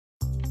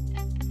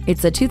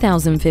It's a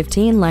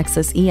 2015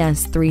 Lexus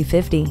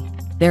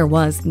ES350. There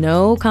was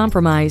no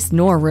compromise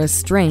nor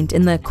restraint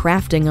in the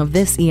crafting of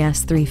this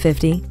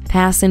ES350.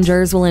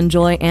 Passengers will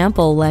enjoy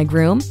ample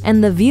legroom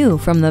and the view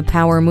from the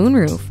power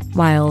moonroof,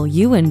 while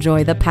you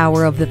enjoy the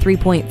power of the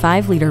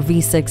 3.5-liter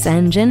V6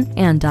 engine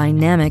and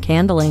dynamic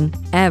handling.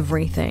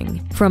 Everything,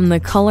 from the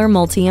color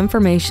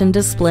multi-information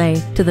display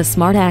to the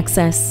smart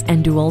access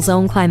and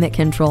dual-zone climate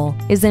control,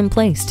 is in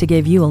place to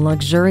give you a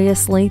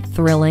luxuriously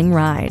thrilling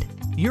ride.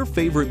 Your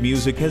favorite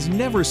music has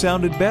never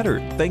sounded better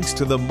thanks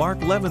to the Mark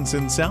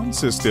Levinson sound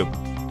system.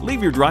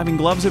 Leave your driving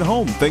gloves at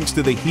home thanks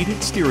to the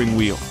heated steering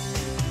wheel.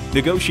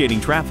 Negotiating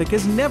traffic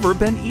has never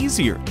been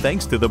easier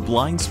thanks to the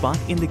blind spot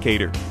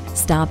indicator.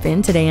 Stop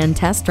in today and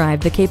test drive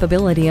the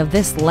capability of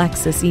this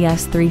Lexus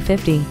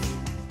ES350.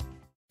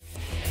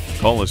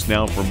 Call us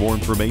now for more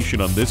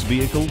information on this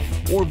vehicle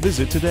or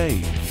visit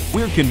today.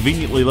 We're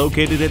conveniently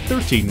located at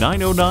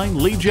 13909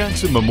 Lee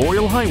Jackson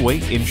Memorial Highway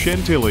in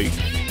Chantilly.